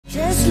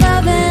Just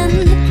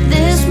loving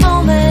this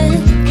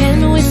moment.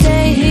 Can we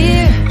stay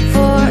here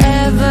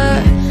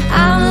forever?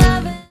 I'm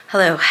loving.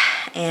 Hello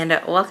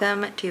and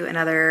welcome to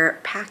another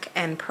pack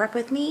and prep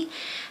with me.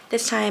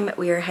 This time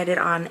we are headed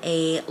on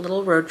a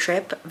little road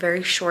trip,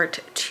 very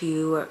short,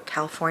 to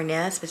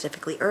California,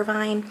 specifically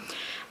Irvine.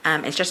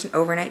 It's just an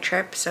overnight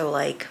trip, so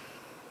like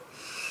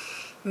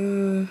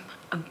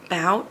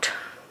about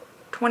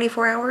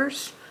 24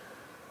 hours.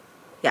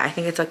 Yeah, I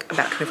think it's like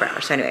about 24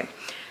 hours. So anyway,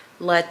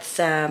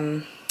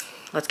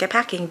 let's get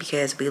packing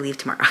because we leave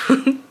tomorrow.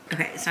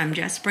 Okay, so I'm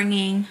just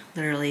bringing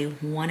literally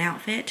one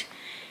outfit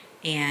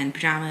and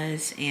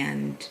pajamas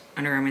and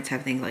undergarments,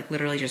 everything, like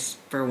literally just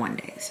for one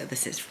day. So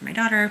this is for my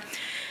daughter.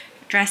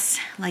 Dress,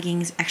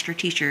 leggings, extra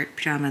t-shirt,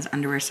 pajamas,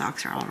 underwear,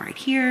 socks are all right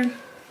here.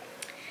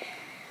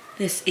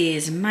 This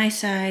is my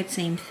side,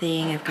 same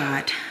thing. I've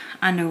got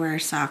underwear,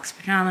 socks,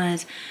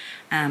 pajamas,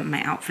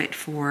 my outfit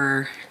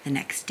for the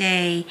next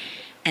day.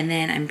 And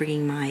then I'm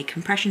bringing my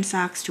compression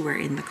socks to wear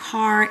in the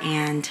car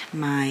and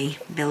my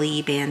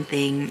belly band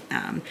thing,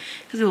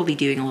 because we'll be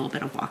doing a little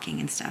bit of walking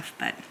and stuff,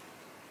 but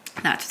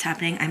that's what's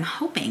happening. I'm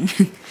hoping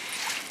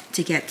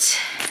to get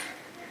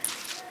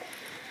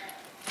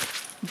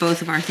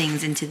both of our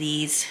things into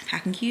these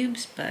packing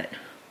cubes, but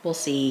we'll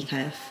see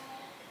kind of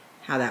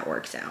how that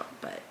works out.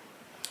 But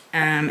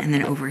and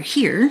then over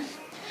here,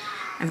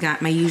 I've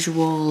got my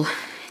usual,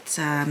 it's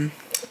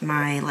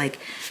my like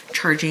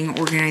charging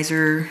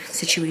organizer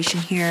situation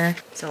here.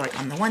 So like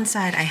on the one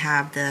side, I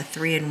have the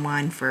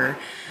 3-in-1 for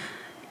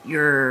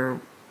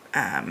your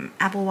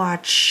Apple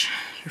Watch,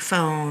 your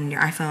phone,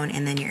 your iPhone,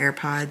 and then your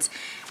AirPods.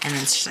 And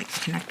then it's just like the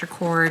connector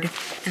cord.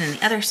 And then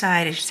the other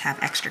side, I just have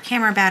extra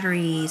camera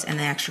batteries and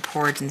the extra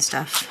cords and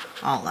stuff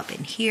all up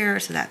in here.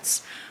 So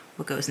that's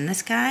what goes in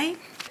this guy.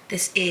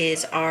 This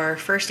is our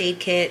first aid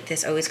kit.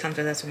 This always comes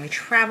with us when we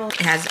travel.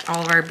 It has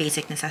all of our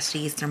basic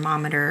necessities: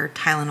 thermometer,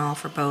 Tylenol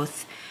for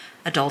both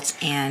adults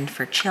and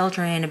for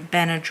children,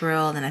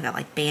 Benadryl, then I've got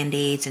like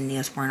Band-Aids and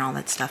Neosporin, all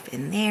that stuff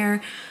in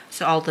there.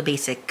 So all the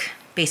basic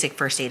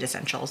first aid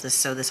essentials.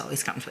 So this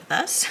always comes with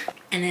us.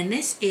 And then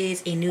this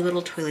is a new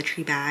little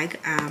toiletry bag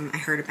I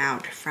heard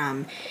about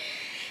from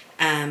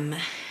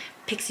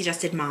Pixie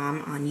Dusted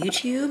Mom on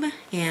YouTube,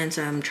 and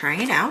so I'm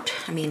trying it out.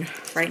 I mean,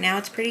 right now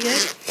it's pretty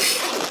good.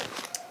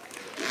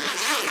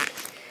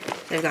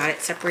 I've got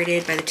it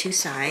separated by the two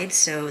sides.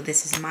 So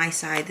this is my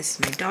side, this is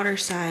my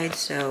daughter's side.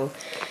 So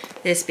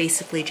this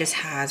basically just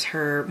has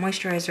her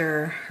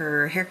moisturizer,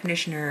 her hair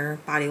conditioner,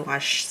 body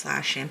wash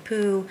 /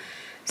 shampoo,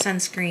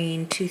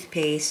 sunscreen,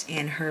 toothpaste,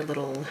 and her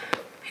little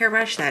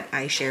hairbrush that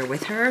I share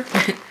with her.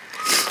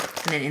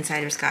 And then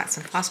inside it's got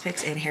some floss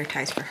picks and hair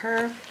ties for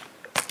her.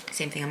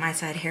 Same thing on my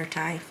side, hair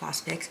tie,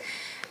 floss picks,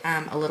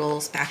 a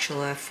little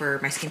spatula for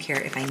my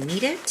skincare if I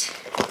need it.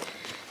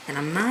 And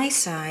on my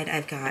side,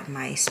 I've got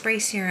my spray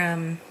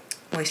serum,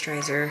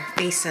 moisturizer,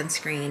 face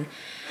sunscreen,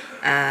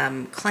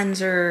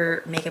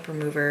 cleanser, makeup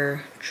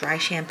remover, dry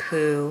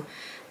shampoo,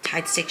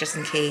 Tide stick just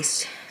in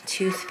case,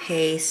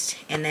 toothpaste,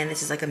 and then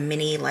this is like a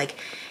mini like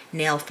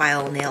nail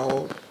file,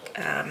 nail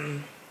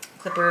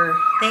clipper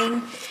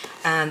thing.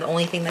 The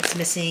only thing that's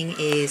missing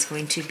is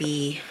going to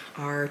be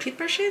our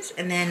toothbrushes,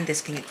 and then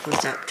this can get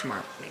closed up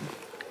tomorrow morning.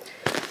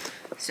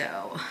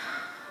 So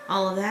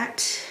all of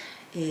that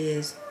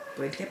is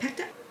going to get packed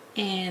up.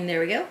 And there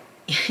we go.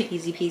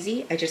 Easy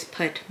peasy. I just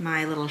put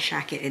my little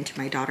shacket into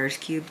my daughter's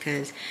cube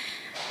because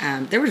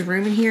there was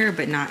room in here,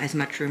 but not as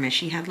much room as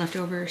she had left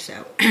over.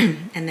 So,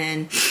 and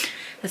then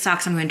the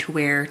socks I'm going to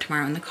wear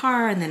tomorrow in the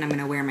car, and then I'm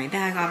going to wear my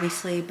bag,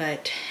 obviously,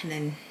 and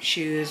then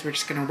shoes, we're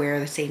just going to wear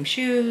the same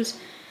shoes.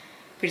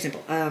 Pretty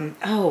simple.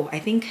 Oh, I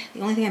think the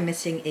only thing I'm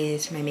missing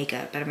is my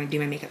makeup, but I'm going to do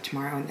my makeup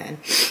tomorrow and then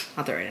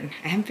I'll throw it in.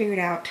 I haven't figured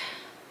out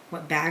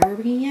what bag we're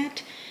bringing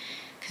yet,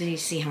 because I need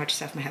to see how much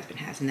stuff my husband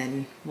has, and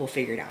then we'll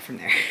figure it out from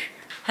there.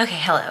 Okay,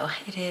 hello.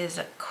 It is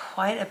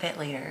quite a bit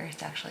later.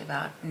 It's actually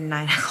about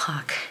 9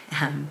 o'clock.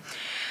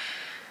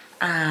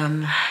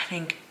 I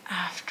think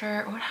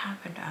after, what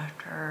happened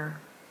after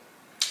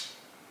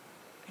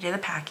I did the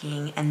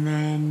packing, and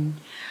then,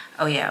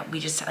 oh yeah, we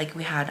just, like,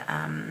 we had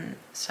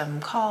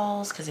some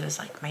calls, because it was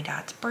like my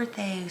dad's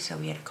birthday, so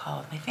we had a call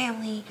with my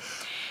family,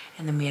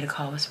 and then we had a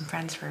call with some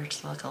friends for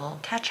just like a little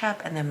catch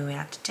up, and then we went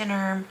out to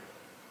dinner,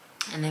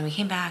 and then we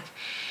came back,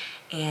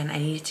 and I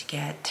needed to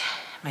get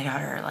my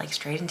daughter like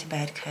straight into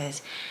bed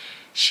because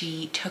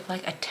she took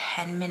like a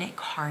 10-minute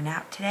car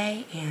nap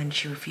today and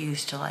she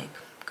refused to like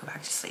go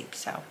back to sleep.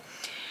 So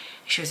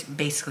she was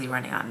basically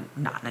running on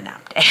not a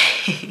nap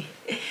day.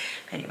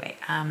 Anyway,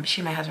 she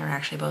and my husband are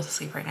actually both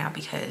asleep right now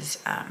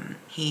because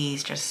he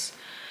was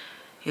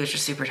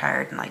just super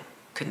tired and like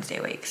couldn't stay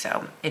awake.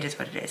 So it is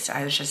what it is. So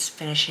I was just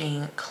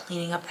finishing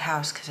cleaning up the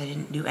house because I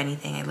didn't do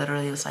anything. I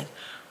literally was like,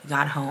 we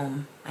got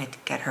home, I had to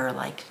get her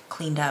like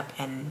cleaned up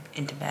and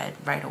into bed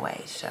right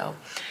away. So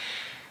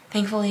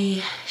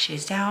thankfully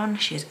she's down,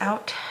 she is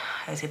out.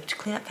 I was able to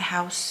clean up the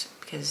house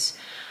because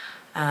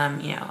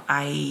you know,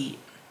 I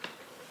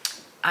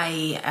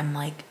am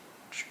like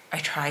I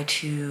try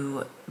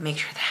to make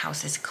sure the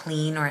house is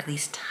clean or at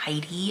least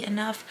tidy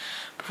enough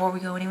before we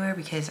go anywhere,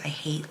 because I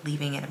hate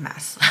leaving it a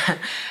mess,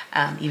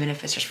 even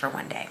if it's just for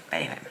one day. But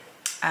anyway,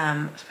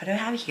 so what I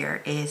have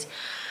here is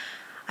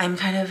I'm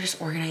kind of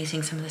just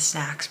organizing some of the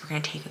snacks we're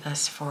gonna take with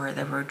us for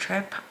the road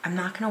trip. I'm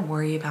not gonna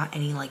worry about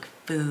any like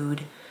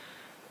food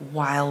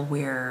while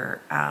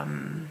we're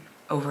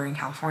over in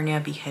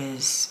California,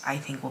 because I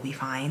think we'll be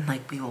fine.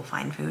 Like, we will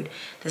find food.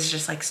 This is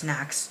just like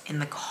snacks in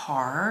the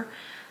car,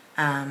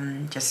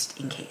 just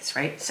in case,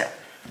 right? So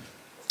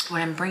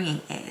what I'm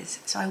bringing is,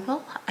 I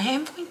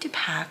am going to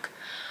pack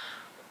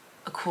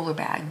a cooler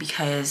bag,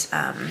 because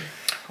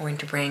we're going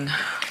to bring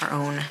our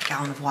own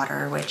gallon of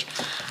water, which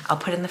I'll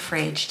put in the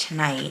fridge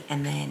tonight,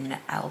 and then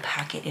I'll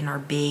pack it in our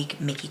big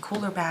Mickey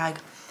cooler bag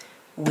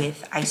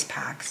with ice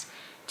packs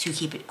to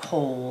keep it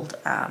cold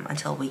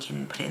until we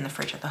can put it in the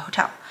fridge at the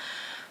hotel.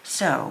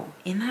 So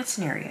in that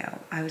scenario,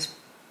 I was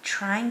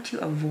trying to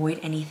avoid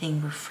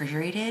anything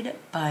refrigerated,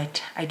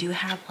 but I do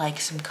have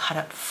like some cut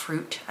up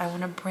fruit I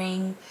want to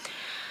bring,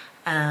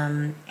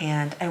 and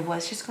I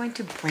was just going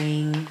to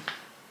bring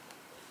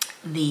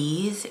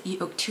these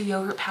 2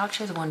 yogurt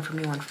pouches, one for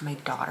me, one for my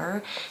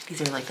daughter.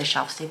 These are like the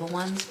shelf stable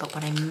ones, but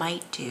what I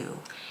might do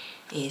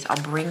is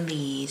I'll bring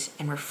these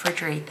and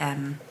refrigerate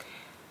them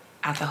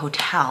at the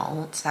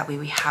hotel, so that way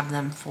we have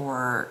them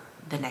for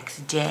the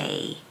next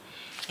day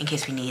in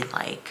case we need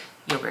like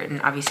yogurt.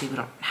 And obviously we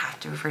don't have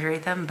to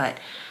refrigerate them, but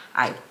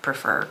I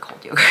prefer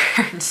cold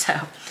yogurt.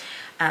 So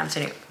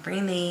anyway,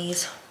 bring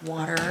these,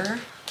 water,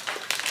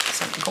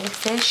 some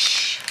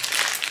goldfish,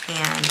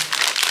 and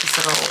these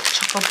little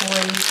Choco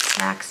Boy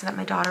snacks that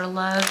my daughter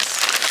loves.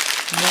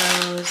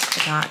 Those,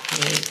 I got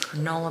a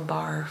granola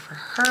bar for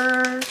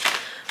her,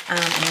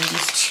 and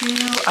these 2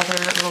 other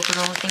little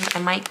granola things. I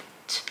might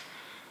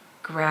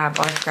grab,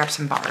 I'll have to grab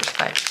some bars,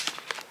 but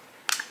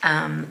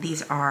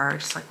these are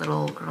just like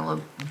little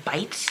granola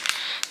bites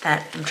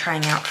that I'm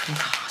trying out from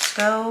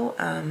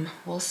Costco.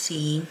 We'll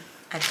see.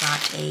 I've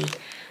got a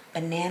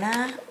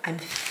banana.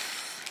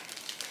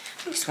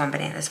 Just one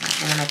banana is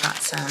fine. And then I got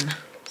some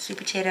sweet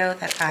potato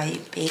that I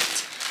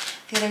baked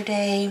the other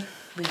day.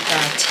 We've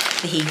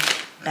got the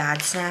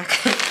bad snack,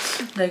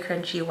 the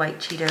crunchy white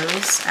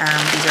Cheetos.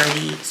 These are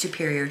the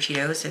superior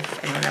Cheetos,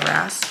 if anyone ever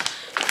asks.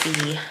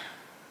 The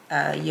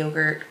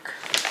yogurt,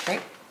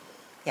 right?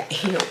 Yeah,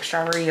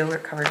 strawberry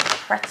yogurt covered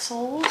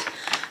pretzels.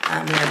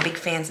 We are big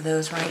fans of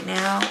those right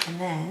now. And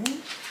then,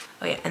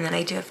 oh yeah, and then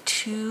I do have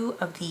 2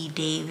 of the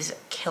Dave's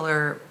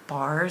Killer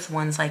bars.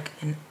 One's like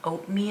an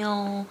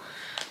oatmeal,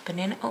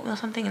 banana oatmeal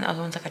something, and the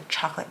other one's like a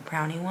chocolate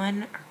brownie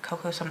one, or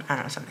cocoa something, I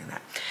don't know, something like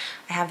that.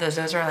 I have those.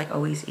 Those are like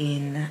always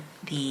in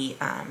the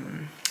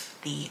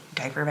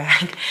diaper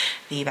bag,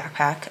 the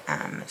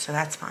backpack, so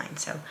that's fine.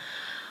 So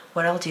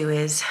what I'll do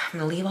is I'm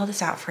gonna leave all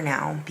this out for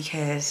now,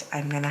 because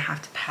I'm gonna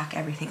have to pack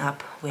everything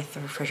up with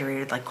the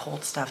refrigerated like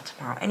cold stuff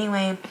tomorrow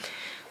anyway.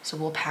 So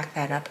we'll pack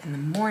that up in the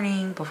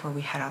morning before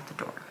we head out the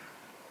door.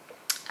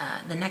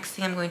 The next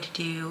thing I'm going to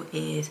do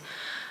is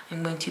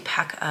I'm going to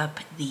pack up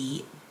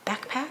the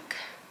backpack,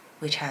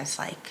 which has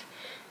like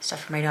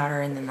stuff for my daughter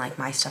and then like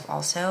my stuff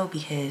also,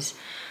 because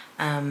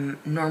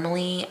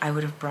normally I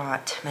would have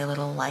brought my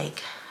little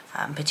like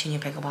Petunia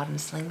Pickle Bottom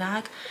sling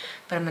bag,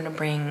 but I'm gonna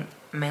bring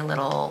my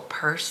little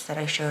purse that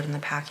I showed in the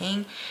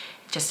packing,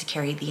 just to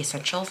carry the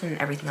essentials, and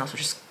everything else will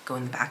just go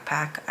in the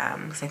backpack,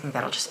 because I think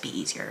that'll just be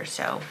easier.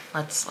 So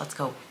let's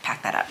go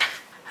pack that up.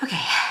 Okay,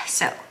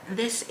 so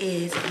this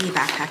is the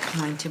backpack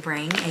I'm going to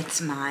bring. It's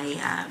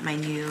my my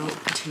new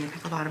Petunia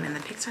Pickle Bottom in the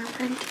Pixar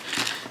print,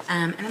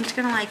 and I'm just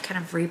gonna like kind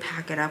of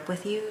repack it up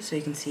with you so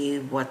you can see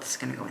what's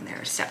gonna go in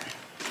there. So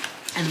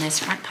in this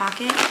front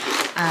pocket,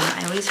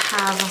 I always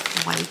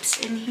have wipes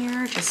in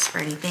here just for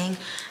anything.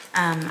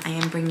 I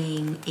am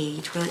bringing a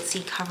toilet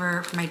seat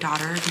cover for my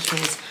daughter,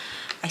 because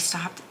I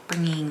stopped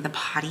bringing the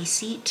potty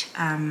seat,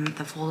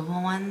 the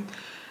foldable one,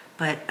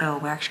 but oh,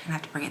 we're actually gonna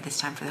have to bring it this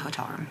time for the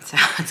hotel room. So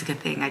it's a good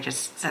thing I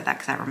just said that,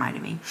 because that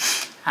reminded me.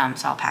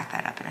 So I'll pack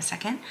that up in a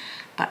second.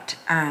 But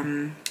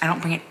I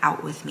don't bring it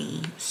out with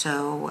me,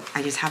 so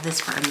I just have this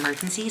for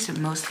emergency. So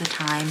most of the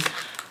time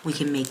we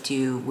can make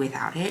do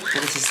without it,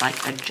 but this is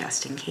like a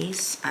just in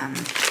case.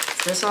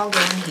 So this will all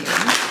go in here.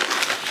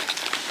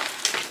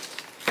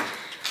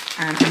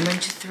 I'm going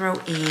to throw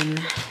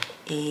in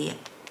a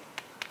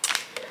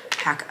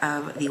pack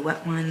of the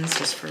wet ones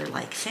just for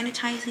like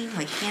sanitizing,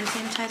 like hand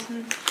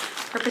sanitizing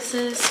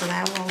purposes. So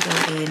that will all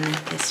go in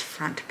this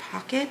front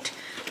pocket.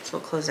 So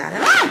we'll close that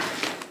up.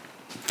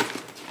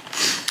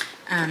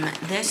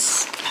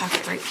 This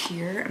pocket right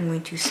here, I'm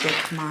going to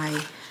stick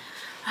my,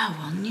 oh,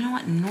 well, you know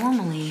what?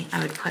 Normally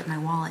I would put my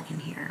wallet in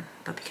here,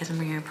 but because I'm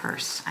bringing a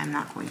purse, I'm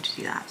not going to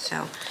do that.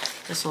 So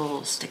this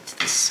will stick to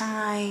the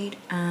side.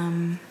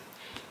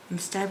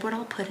 Instead, what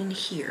I'll put in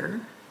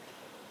here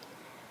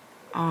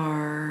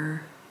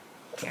are,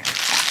 here,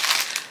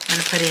 I'm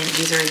gonna put in,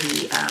 these are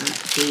the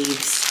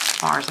Dave's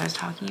bars I was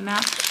talking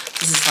about.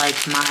 This is like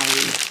my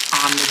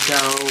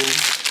on-the-go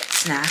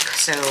snack,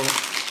 so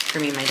for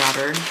me and my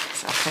daughter.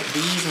 So I'll put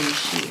these in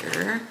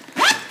here.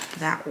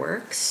 That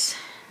works.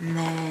 And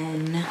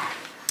then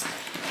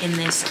in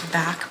this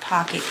back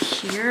pocket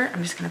here,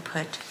 I'm just gonna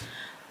put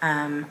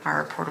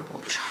our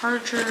portable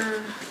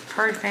charger,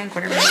 power bank,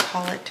 whatever you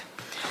call it.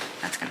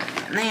 That's gonna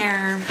be in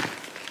there.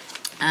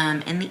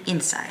 And the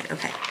inside,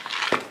 okay.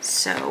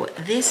 So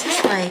this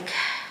is like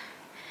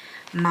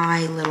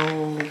my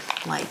little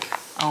like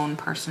own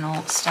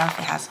personal stuff.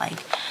 It has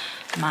like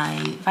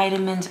my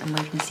vitamins,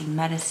 emergency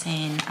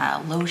medicine,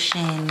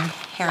 lotion,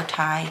 hair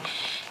tie,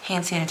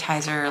 hand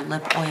sanitizer,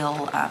 lip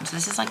oil. So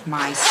this is like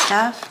my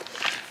stuff.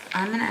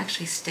 I'm gonna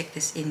actually stick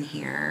this in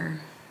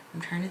here.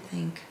 I'm trying to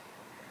think.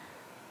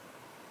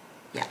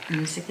 Yeah, I'm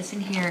gonna stick this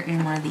in here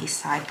in one of these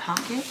side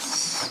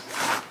pockets,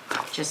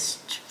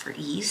 just for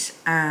ease.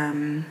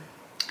 And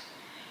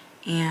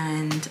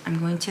I'm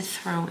going to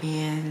throw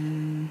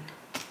in,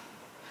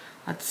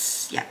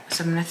 so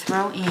I'm gonna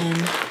throw in,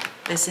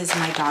 this is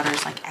my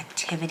daughter's like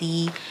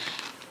activity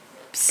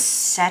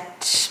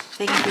set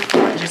thing.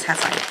 It just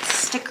has like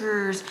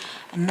stickers,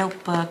 a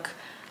notebook,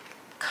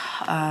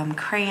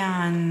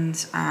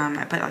 crayons.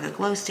 I put like a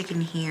glow stick in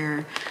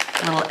here,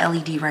 a little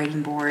LED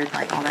writing board,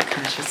 like all that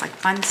kind of just like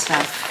fun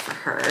stuff for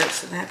her.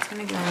 So that's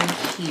gonna go in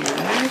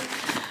here.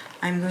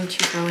 I'm going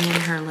to throw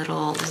in her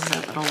little, this is a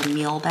little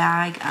meal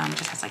bag.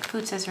 Just has like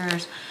food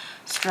scissors,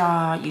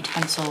 straw,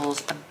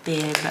 utensils, a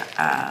bib.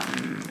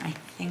 I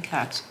think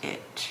that's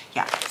it.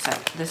 Yeah, so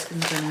this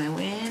can go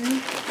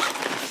in.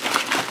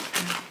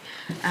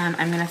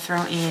 I'm gonna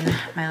throw in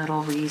my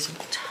little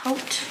reusable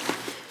tote,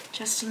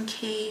 just in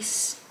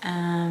case.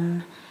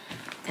 And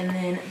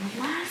then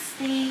the last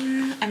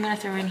thing I'm gonna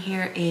throw in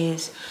here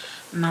is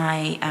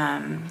my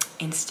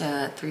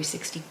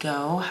Insta360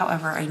 Go.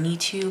 However, I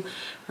need to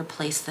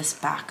replace this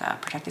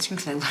backup protective screen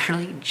because I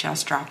literally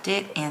just dropped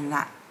it and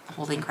that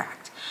whole thing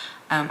cracked.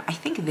 I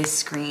think this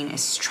screen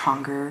is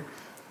stronger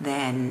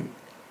than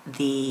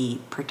the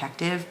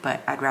protective,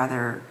 but I'd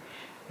rather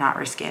not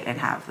risk it and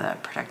have the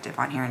protective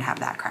on here and have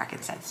that crack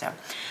instead. So I'm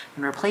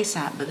gonna replace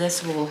that, but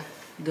this will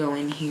go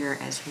in here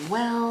as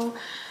well.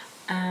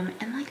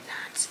 And like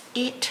that's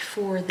it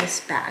for this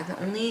bag. The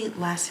only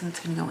last thing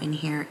that's gonna go in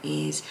here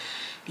is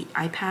the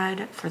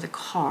iPad for the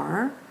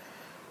car.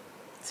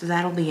 So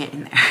that'll be it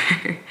in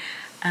there.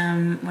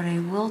 What I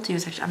will do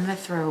is actually, I'm gonna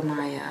throw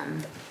my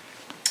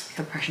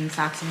compression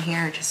socks in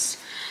here just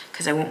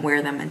because I won't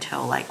wear them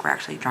until like we're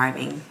actually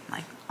driving,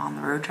 like on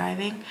the road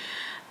driving.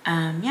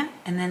 Yeah,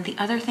 and then the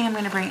other thing I'm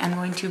going to bring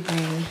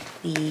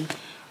the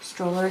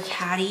stroller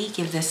caddy,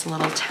 give this a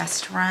little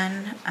test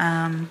run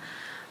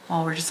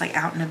while we're just like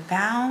out and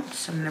about.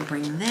 So I'm going to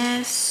bring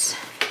this,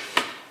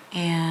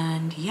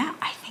 and yeah,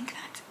 I think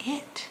that's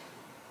it.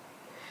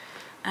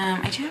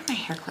 I do have my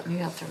hair clip.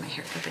 Maybe I'll throw my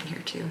hair clip in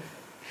here too.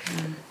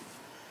 Do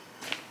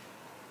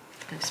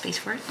I have space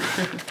for it?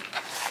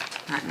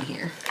 Not in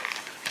here.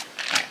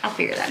 All right, I'll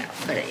figure that out.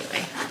 But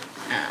anyway,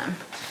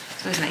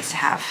 it's always nice to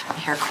have a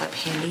hair clip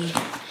handy.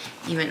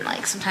 Even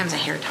like sometimes a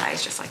hair tie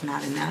is just like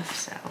not enough,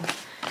 so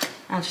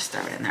I'll just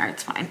throw it in there.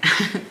 It's fine.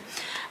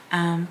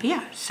 But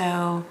yeah,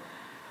 so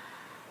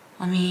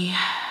let me,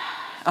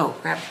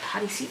 grab the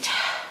potty seat.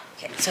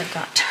 Okay, so I've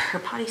got her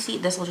potty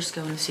seat. This will just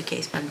go in the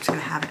suitcase, but I'm just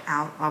gonna have it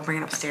out. I'll bring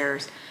it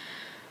upstairs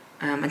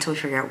until we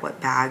figure out what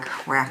bag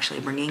we're actually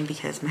bringing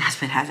because my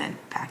husband hasn't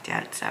packed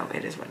yet, so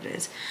it is what it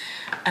is.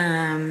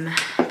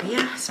 But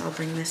yeah, so I'll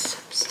bring this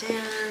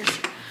upstairs.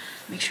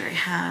 Make sure I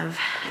have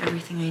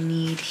everything I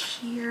need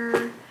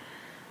here.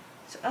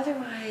 So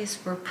otherwise,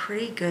 we're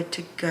pretty good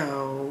to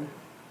go,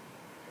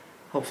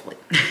 hopefully.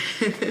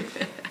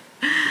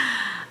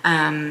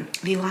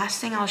 The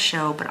last thing I'll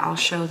show, but I'll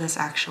show this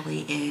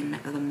actually in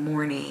the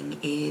morning,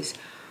 is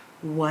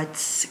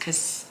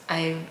because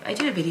I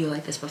did a video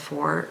like this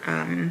before,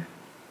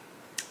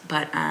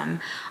 but I'll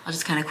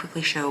just kind of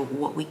quickly show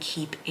what we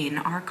keep in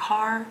our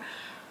car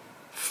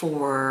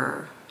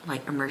for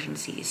like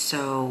emergencies.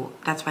 So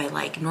that's why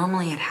like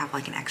normally I'd have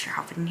like an extra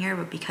outfit in here,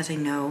 but because I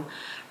know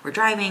we're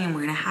driving and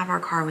we're gonna have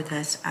our car with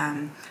us,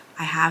 I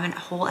have a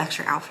whole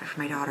extra outfit for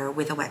my daughter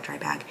with a wet dry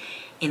bag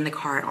in the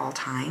car at all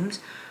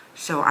times.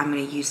 So I'm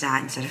gonna use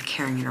that instead of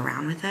carrying it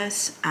around with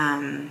us.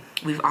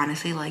 We've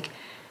honestly like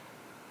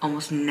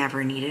almost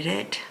never needed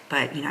it,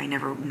 but you know, I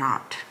never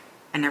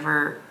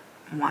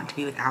want to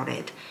be without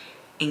it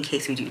in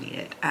case we do need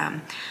it.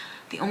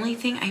 The only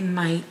thing I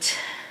might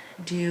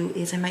do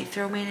is I might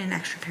throw in an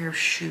extra pair of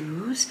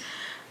shoes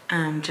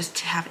just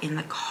to have in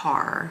the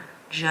car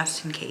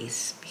just in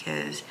case,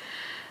 because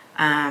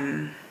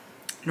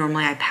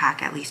normally I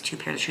pack at least 2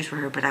 pairs of shoes for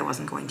her, but I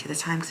wasn't going to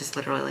this time because it's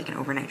literally like an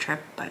overnight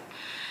trip, but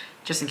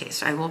just in case.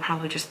 So I will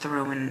probably just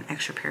throw in an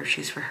extra pair of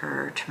shoes for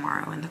her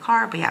tomorrow in the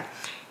car. But yeah,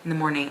 in the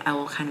morning I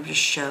will kind of just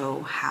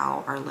show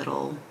how our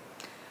little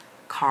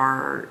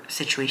car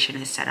situation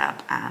is set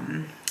up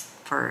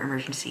for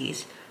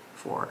emergencies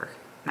for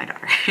my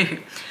daughter.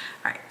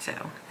 All right,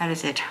 so that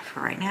is it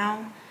for right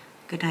now.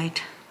 Good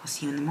night. I'll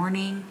see you in the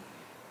morning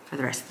for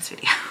the rest of this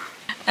video.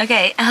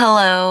 Okay,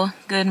 hello,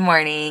 good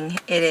morning.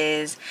 It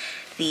is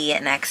the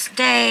next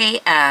day.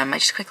 I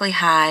just quickly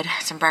had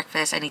some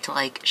breakfast. I need to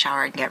like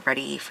shower and get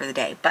ready for the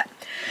day, but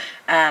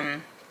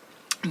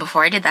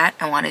before I did that,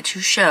 I wanted to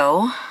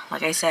show,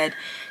 like I said,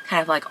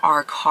 kind of like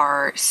our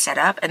car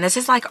setup. And this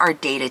is like our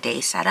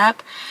day-to-day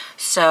setup.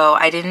 So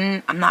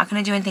I'm not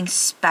going to do anything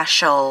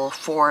special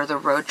for the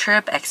road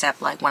trip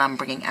except like when I'm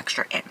bringing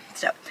extra in.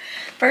 So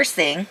first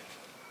thing,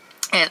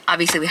 and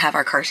obviously we have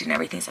our car seat and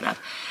everything set up.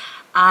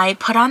 I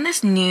put on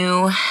this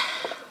new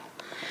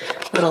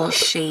little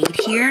shade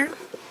here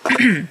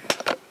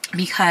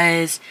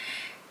because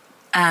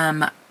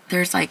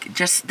there's like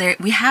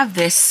we have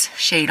this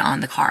shade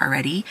on the car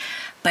already,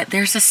 but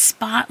there's a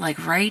spot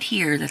like right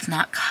here that's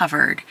not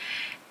covered.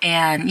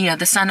 And you know,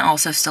 the sun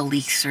also still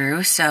leaks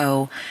through.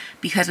 So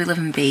because we live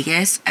in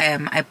Vegas,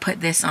 I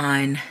put this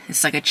on.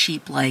 It's like a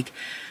cheap like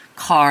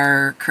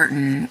car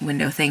curtain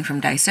window thing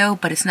from Daiso,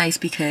 but it's nice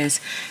because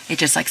it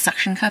just like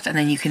suction cups and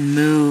then you can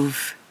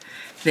move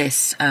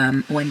this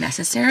when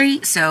necessary.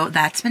 So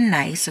that's been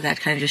nice. So that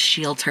kind of just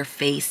shields her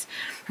face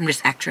from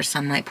just extra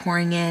sunlight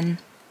pouring in.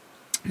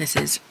 This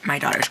is my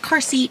daughter's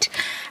car seat.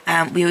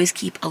 We always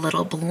keep a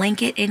little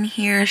blanket in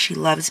here. She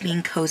loves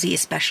being cozy,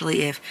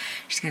 especially if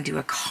she's gonna do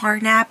a car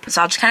nap.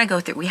 So I'll just kind of go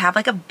through. We have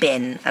like a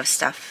bin of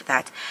stuff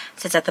that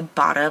sits at the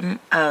bottom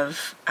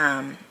of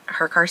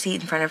her car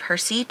seat in front of her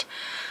seat.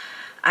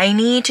 I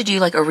need to do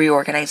like a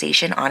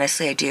reorganization.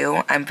 Honestly, I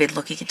do. I've been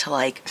looking into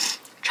like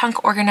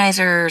trunk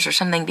organizers or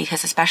something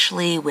because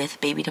especially with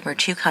baby number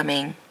 2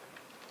 coming,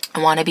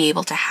 I want to be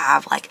able to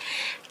have like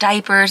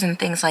diapers and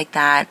things like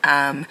that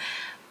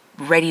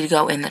ready to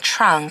go in the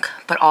trunk,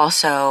 but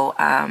also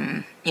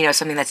you know,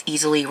 something that's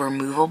easily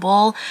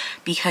removable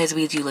because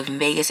we do live in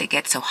Vegas. It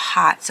gets so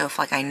hot, so if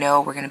like I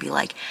know we're gonna be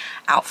like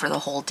out for the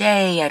whole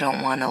day, I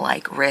don't want to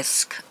like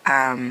risk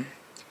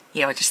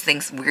you know,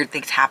 just weird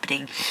things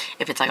happening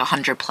if it's like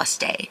 100+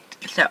 day.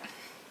 So all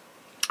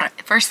right,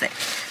 first thing,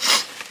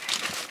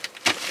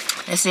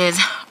 this is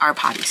our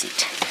potty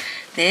seat.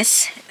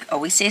 This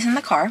always stays in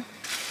the car.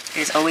 It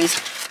is always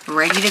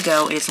ready to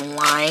go. It is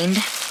lined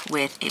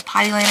with a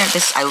potty liner.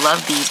 I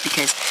love these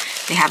because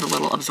they have a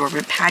little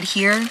absorbent pad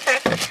here.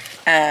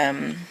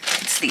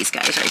 It's these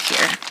guys right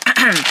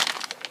here.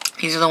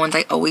 These are the ones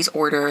I always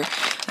order.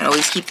 I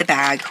always keep the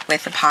bag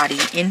with the potty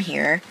in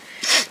here.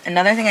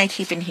 Another thing I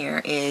keep in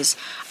here is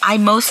I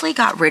mostly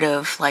got rid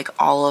of like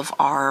all of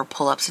our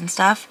pull-ups and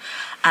stuff.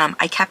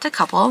 I kept a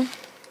couple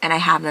and I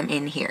have them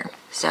in here.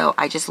 So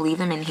I just leave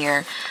them in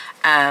here.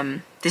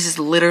 This is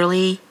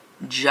literally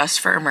just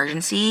for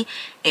emergency.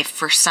 If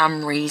for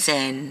some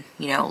reason,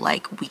 you know,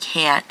 like we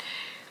can't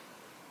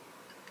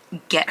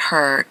get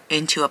her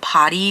into a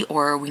potty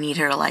or we need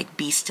her to like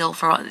be still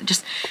for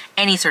just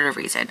any sort of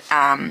reason.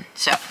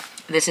 So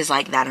this is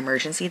like that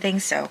emergency thing.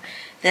 So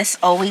this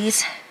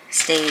always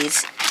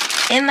stays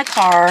in the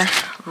car,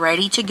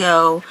 ready to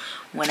go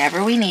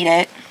whenever we need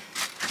it.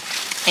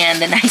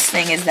 And the nice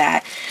thing is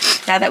that,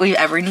 not that we've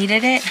ever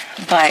needed it,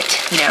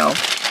 but you know,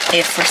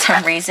 if for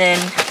some reason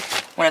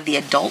one of the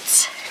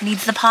adults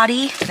needs the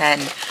potty, then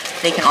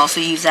they can also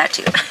use that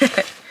too.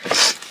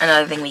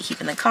 Another thing we keep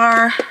in the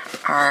car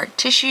are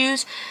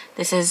tissues.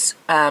 This is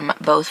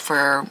both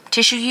for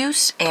tissue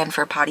use and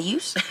for potty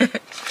use.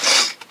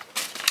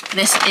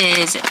 This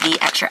is the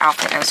extra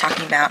outfit I was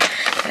talking about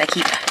that I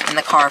keep in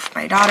the car for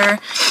my daughter.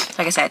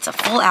 Like I said, it's a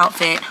full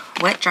outfit,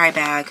 wet dry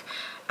bag,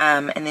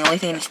 and the only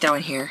thing I need to throw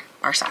in here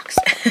are socks.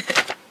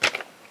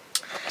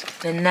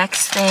 The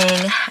next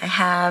thing I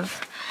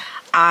have,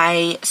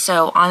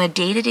 so on a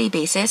day-to-day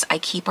basis, I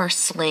keep our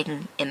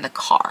sling in the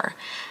car.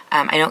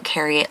 I don't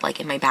carry it like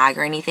in my bag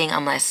or anything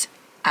unless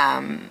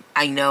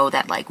I know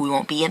that like we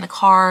won't be in the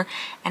car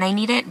and I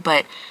need it.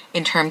 But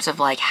in terms of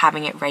like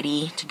having it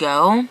ready to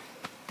go,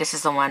 this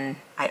is the one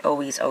I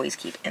always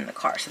keep in the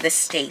car. So this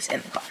stays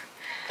in the car.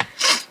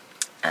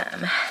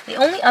 The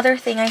only other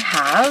thing I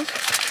have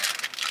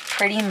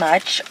pretty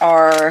much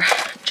are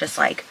just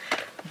like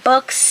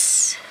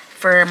books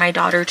for my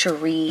daughter to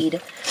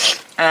read,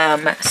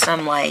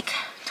 some like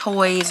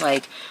toys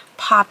like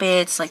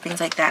poppets, like things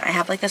like that. I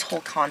have like this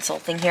whole console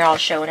thing here I'll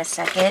show in a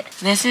second.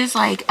 This is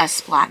like a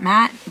splat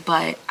mat,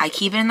 but I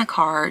keep it in the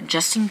car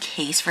just in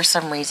case for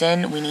some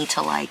reason we need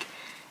to like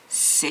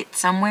sit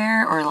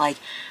somewhere or like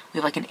we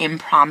have like an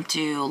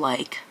impromptu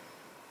like,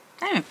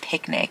 not even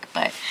picnic,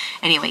 but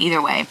anyway,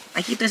 either way,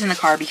 I keep this in the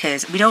car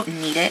because we don't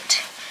need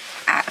it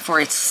for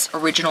its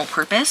original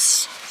purpose.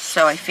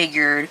 So I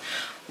figured,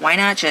 why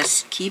not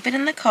just keep it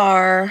in the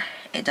car?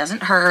 It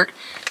doesn't hurt,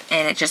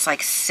 and it just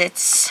like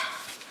sits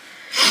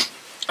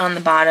on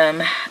the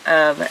bottom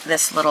of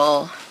this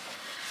little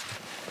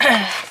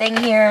thing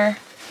here.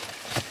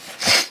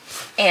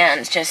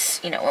 And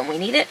just, you know, when we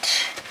need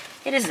it,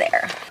 it is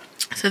there.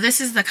 So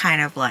this is the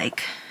kind of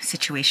like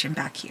situation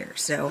back here.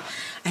 So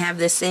I have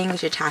this thing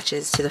which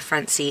attaches to the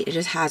front seat. It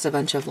just has a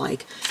bunch of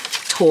like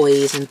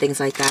toys and things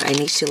like that. I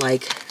need to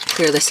like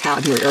clear this out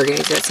and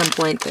reorganize it at some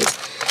point because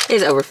it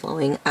is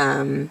overflowing.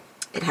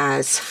 It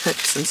has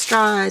some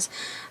straws.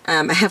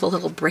 I have a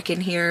little brick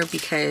in here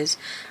because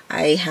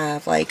I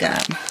have like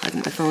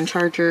my phone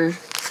charger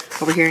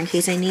over here in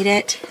case I need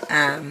it.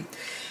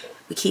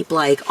 We keep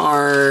like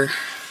our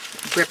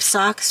grip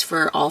socks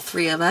for all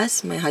three of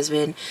us, my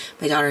husband,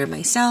 my daughter, and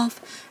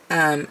myself.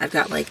 I've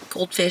got like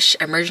goldfish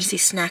emergency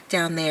snack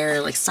down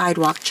there, like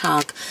sidewalk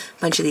chalk,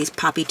 a bunch of these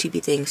poppy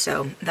toopy things.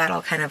 So that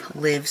all kind of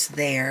lives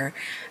there.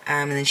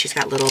 And then she's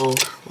got little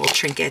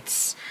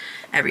trinkets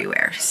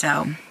everywhere.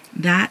 So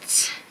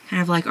that's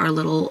kind of like our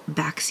little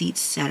backseat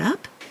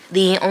setup.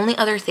 The only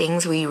other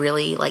things we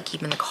really like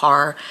keep in the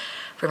car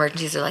for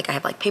emergencies are like, I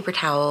have like paper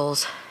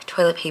towels,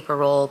 toilet paper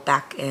roll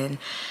back in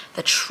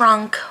the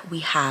trunk.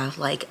 We have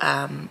like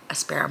a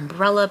spare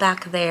umbrella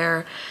back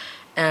there.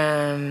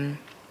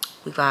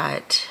 We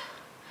got,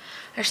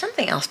 there's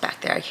something else back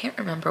there. I can't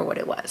remember what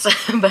it was,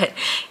 but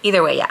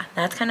either way, yeah,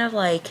 that's kind of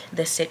like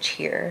the sitch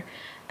here.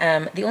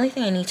 The only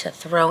thing I need to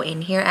throw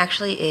in here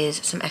actually is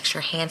some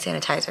extra hand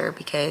sanitizer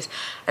because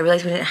I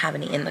realized we didn't have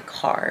any in the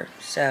car.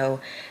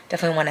 So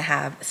definitely want to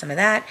have some of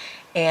that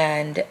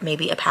and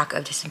maybe a pack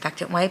of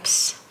disinfectant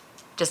wipes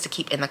just to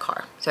keep in the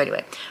car. So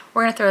anyway,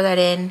 we're gonna throw that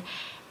in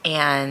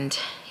and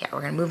yeah,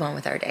 we're gonna move on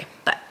with our day.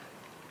 But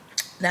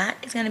that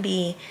is gonna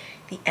be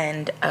the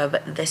end of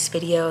this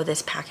video,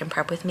 this pack and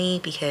prep with me,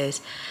 because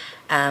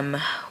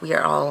we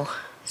are all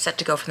set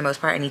to go for the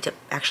most part. I need to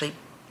actually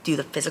do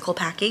the physical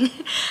packing,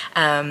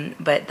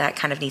 but that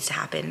kind of needs to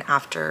happen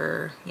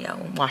after, you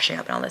know, washing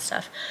up and all this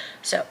stuff.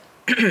 So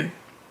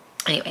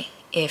anyway,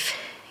 if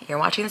you're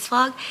watching this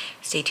vlog,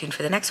 stay tuned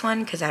for the next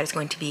one because that is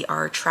going to be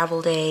our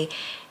travel day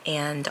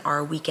and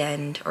our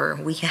weekend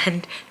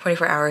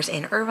 24 hours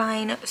in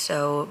Irvine.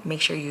 So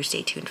make sure you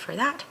stay tuned for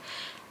that.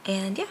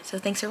 And yeah, so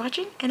thanks for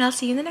watching and I'll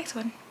see you in the next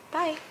one.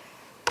 Bye.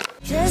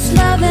 Just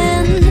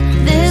loving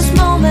this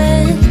moment.